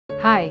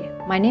Hi,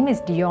 my name is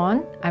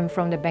Dion. I'm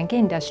from the banking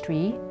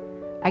industry.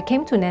 I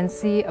came to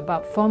Nancy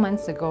about 4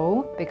 months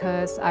ago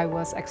because I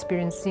was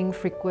experiencing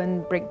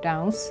frequent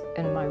breakdowns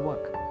in my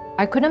work.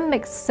 I couldn't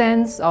make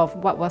sense of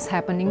what was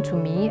happening to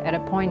me at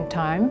a point in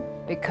time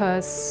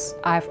because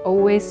I've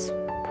always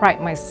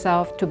prided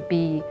myself to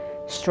be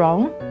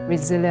strong,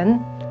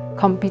 resilient,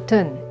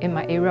 competent in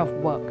my area of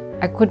work.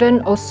 I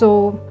couldn't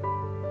also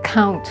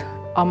count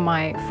on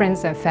my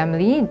friends and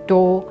family,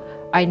 though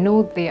I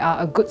know they are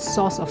a good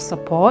source of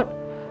support,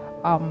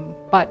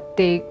 but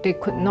they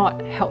could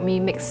not help me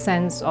make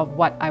sense of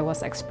what I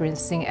was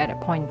experiencing at a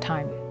point in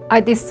time. I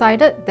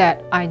decided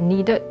that I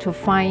needed to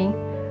find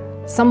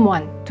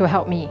someone to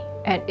help me,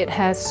 and it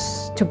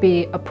has to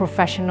be a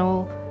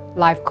professional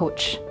life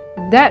coach.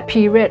 That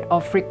period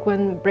of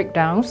frequent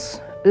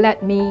breakdowns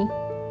led me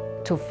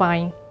to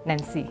find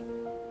Nancy,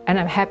 and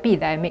I'm happy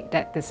that I made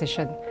that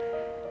decision.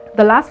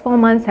 The last 4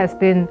 months has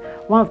been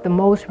one of the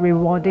most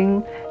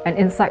rewarding and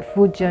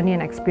insightful journey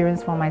and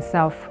experience for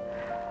myself.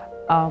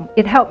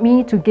 It helped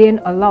me to gain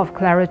a lot of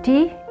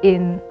clarity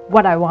in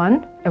what I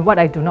want and what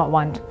I do not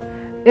want.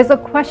 It's a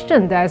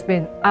question that I've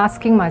been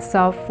asking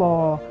myself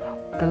for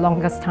the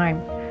longest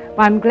time,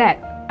 but I'm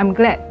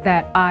glad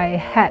that I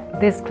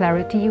had this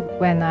clarity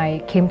when I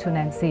came to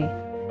Nancy.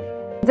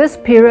 This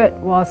period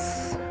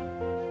was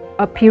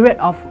a period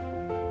of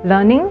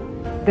learning,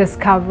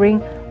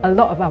 discovering a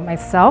lot about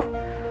myself,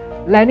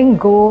 letting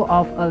go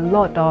of a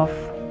lot of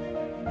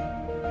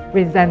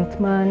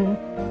resentment,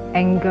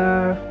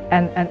 anger,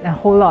 and a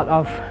whole lot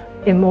of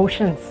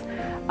emotions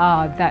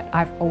that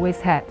I've always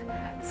had.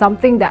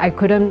 Something that I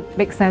couldn't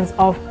make sense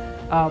of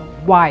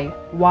why.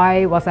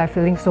 Why was I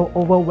feeling so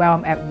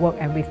overwhelmed at work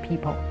and with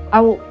people?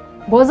 I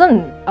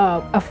wasn't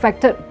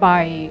affected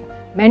by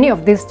many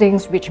of these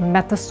things which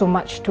matter so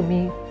much to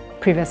me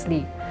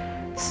previously.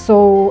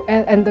 So,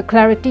 and the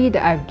clarity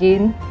that I've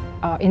gained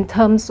in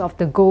terms of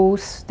the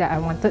goals that I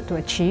wanted to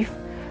achieve.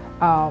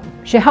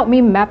 She helped me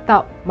map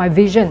out my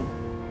vision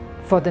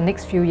for the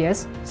next few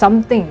years,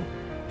 something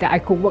that I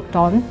could work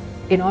on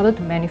in order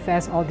to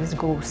manifest all these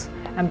goals.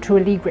 I'm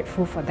truly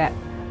grateful for that.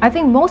 I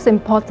think most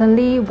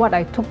importantly, what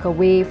I took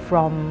away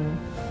from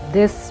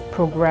this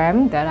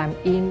program that I'm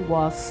in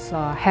was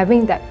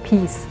having that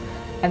peace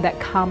and that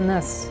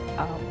calmness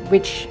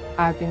which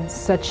I've been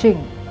searching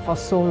for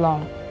so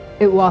long.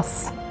 It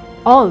was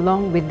all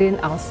along within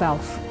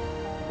ourselves.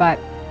 But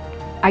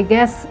I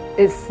guess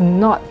it's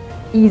not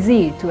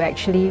easy to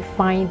actually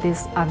find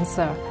this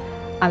answer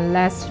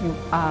unless you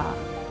are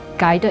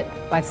guided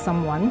by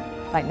someone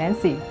like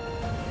Nancy.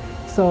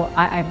 So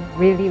I'm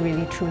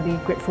really truly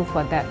grateful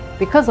for that.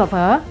 Because of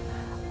her,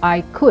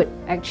 I could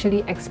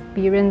actually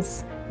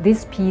experience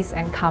this peace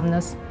and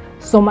calmness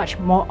so much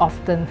more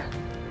often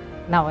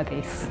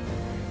nowadays.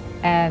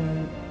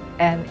 And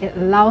it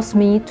allows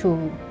me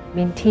to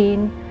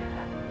maintain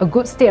a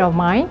good state of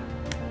mind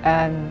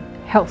and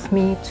helps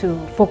me to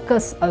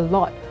focus a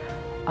lot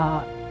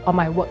on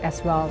my work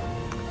as well.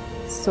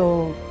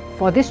 So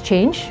for this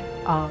change,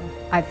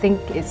 I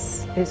think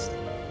it's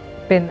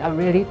been a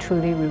really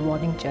truly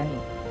rewarding journey.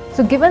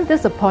 So given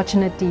this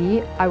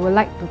opportunity, I would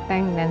like to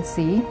thank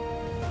Nancy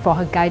for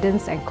her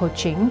guidance and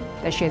coaching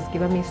that she has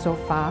given me so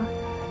far.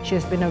 She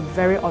has been a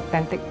very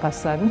authentic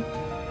person,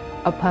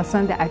 a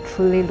person that I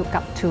truly look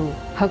up to.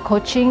 Her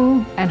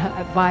coaching and her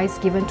advice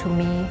given to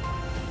me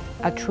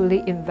are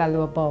truly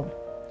invaluable.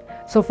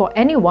 So for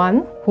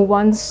anyone who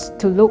wants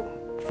to look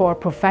for a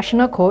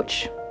professional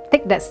coach,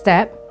 take that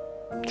step,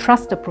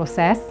 trust the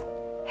process,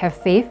 have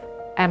faith,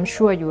 I'm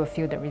sure you will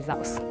feel the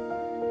results.